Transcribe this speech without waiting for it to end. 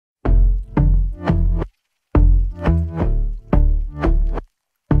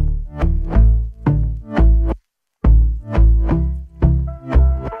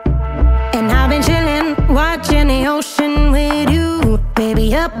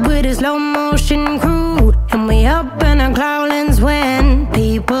with a slow motion crew, and we up in our cloudlands when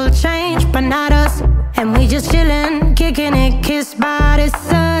people change, but not us. And we just chillin', kicking it, kissed by the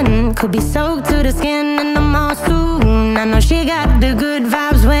sun. Could be soaked to the skin in the mall soon. I know she got the good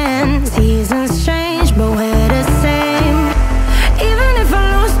vibes when seasons change, but we're the same. Even if I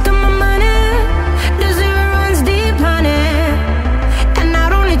lost all my money, the zero runs deep, honey. And I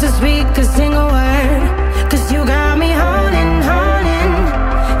don't need to speak a single word, 'cause you got me holding, holding.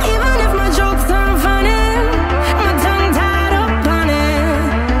 Even if my jokes aren't funny, my tongue tied up on it.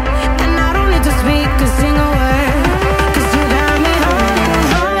 And I don't need to speak a single word, 'cause you got me holding,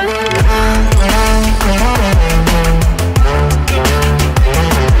 holding.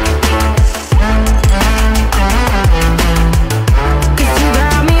 'Cause you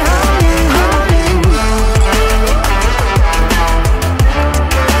got me holding, holding.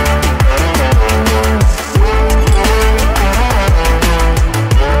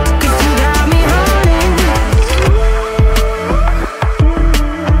 'Cause you got me holding.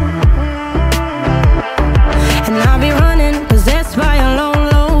 And I'll be running, possessed by a low,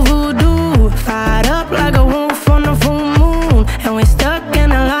 low voodoo. Fired up like a wolf on the full moon. And we're stuck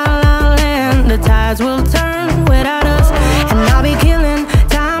in a la la land. The tides will turn without us. And I'll be killing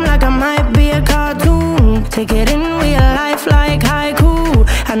time like I might be a cartoon. Take it in real life like haiku.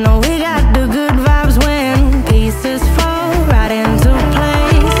 I know we got the good vibes when pieces fall right into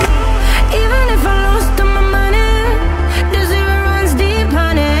place. Even if I lost all my money, the zero runs deep,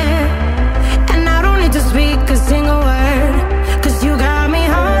 honey. And I don't need to speak a single word, 'cause you got me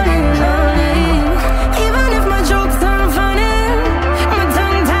holding, holding. Even if my jokes aren't funny, my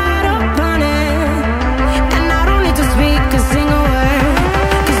tongue tied up on it. And I don't need to speak a single word,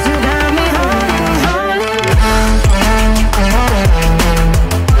 'cause you got me holding, holding.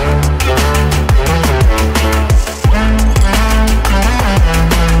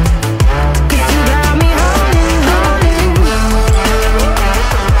 'Cause you got me holding, holding.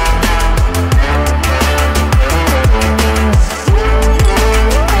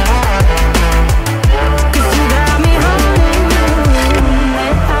 'Cause you got me holding.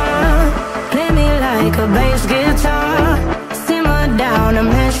 Play me like a bass guitar, simmer down and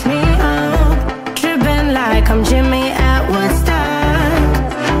mash me up, tripping like I'm Jimmy at Woodstock.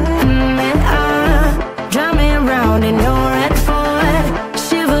 Drive me around in your red Ford,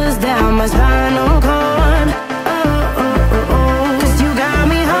 shivers down my spinal cord. Oh, oh, oh, oh. 'Cause you got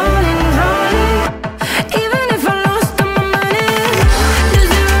me holding, holding. Even if I lost all my money, the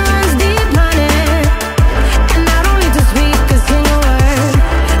zero runs deep, honey. And I don't need to speak a single word,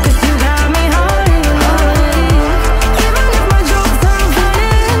 'cause you got me holding, holding. Even if my jokes aren't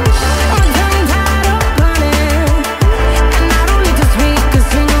funny, my tongue tied up on it. And I don't need to speak a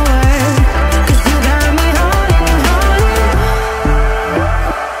single word, 'cause you got me holding, holding.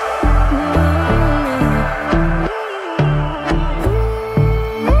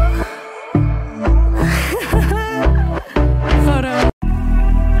 Hold on.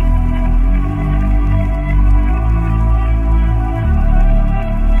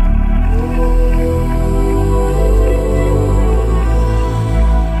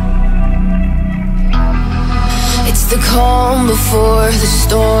 It's the calm before the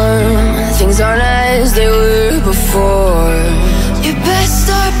storm. Things aren't as they were before. You best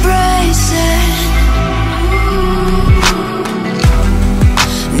start bracing.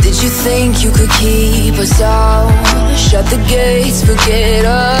 Did you think you could keep us out? Shut the gates, forget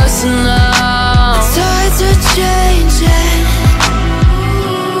us now. The tides are changing.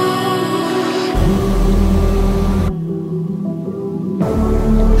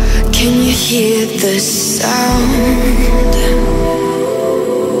 Can you hear the sound?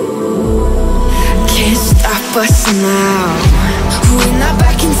 Can't stop us now. We're not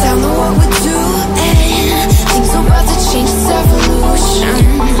back in town, know what we're doing. Things are about to change, it's evolution.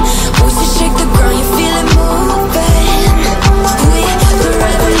 Voices shake the ground, you feel it moving. We're the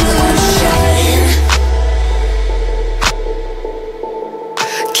revolution.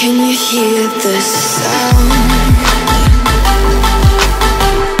 Can you hear the sound?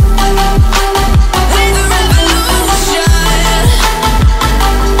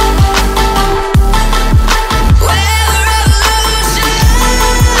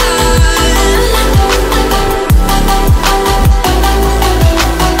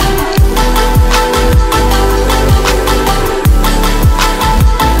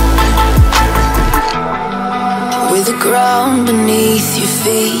 The ground beneath your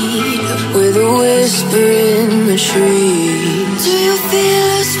feet, with a whisper in the trees. Do you feel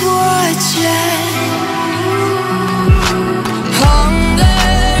us watching? Hunger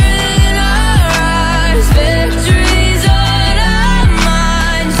in our eyes, victories on our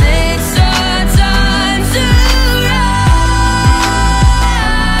minds.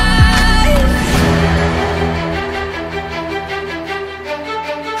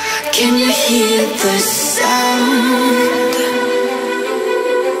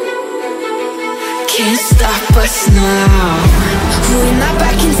 can't stop us now. We're not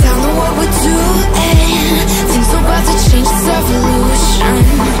back in town, know what we're doing. Things are about to change, it's evolution.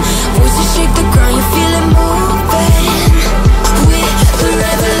 Voices shake the ground, you feel it moving. We're the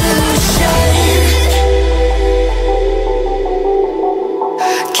revolution.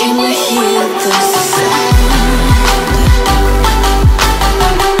 Can you hear the sound?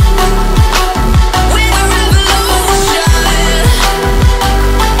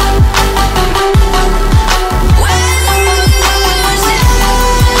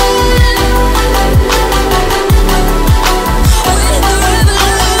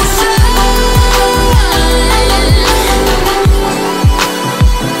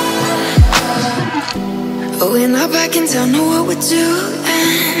 We're not back in town, know what we're doing.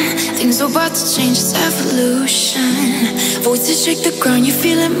 Things are about to change, it's evolution. Voices shake the ground, you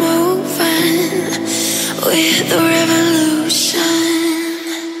feel it moving. We're the revolution.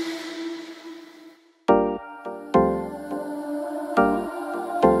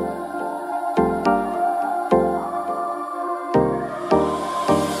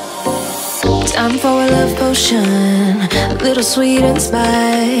 Time for a love potion, a little sweet and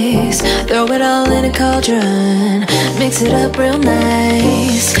spice. Throw it all in a cauldron, mix it up real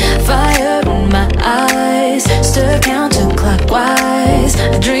nice. Fire in my eyes, stir counterclockwise.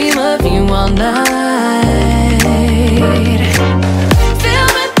 I dream of you all night.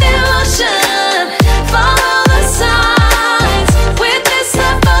 Filled with emotion, follow the signs. With this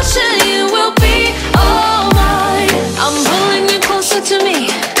love potion, you will be all mine. I'm pulling you closer to me.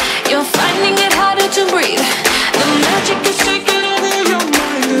 You're finding it harder to breathe. The magic is taking over your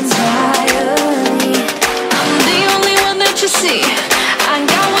mind entirely. I'm the only one that you see. I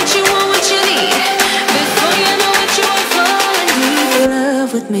got what you want, what you need. Before you know it, you are falling deep in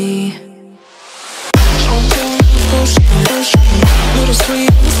love with me. Little sweet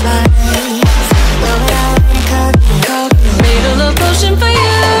spice. Made a love potion for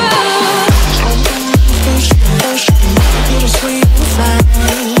you. Little sweet spice.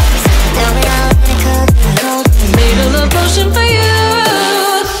 Made a love potion for you.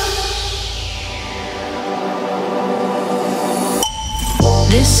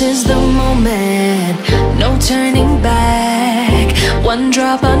 This is the moment, no turning back. One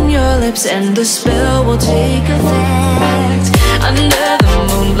drop on your lips and the spell will take effect. Under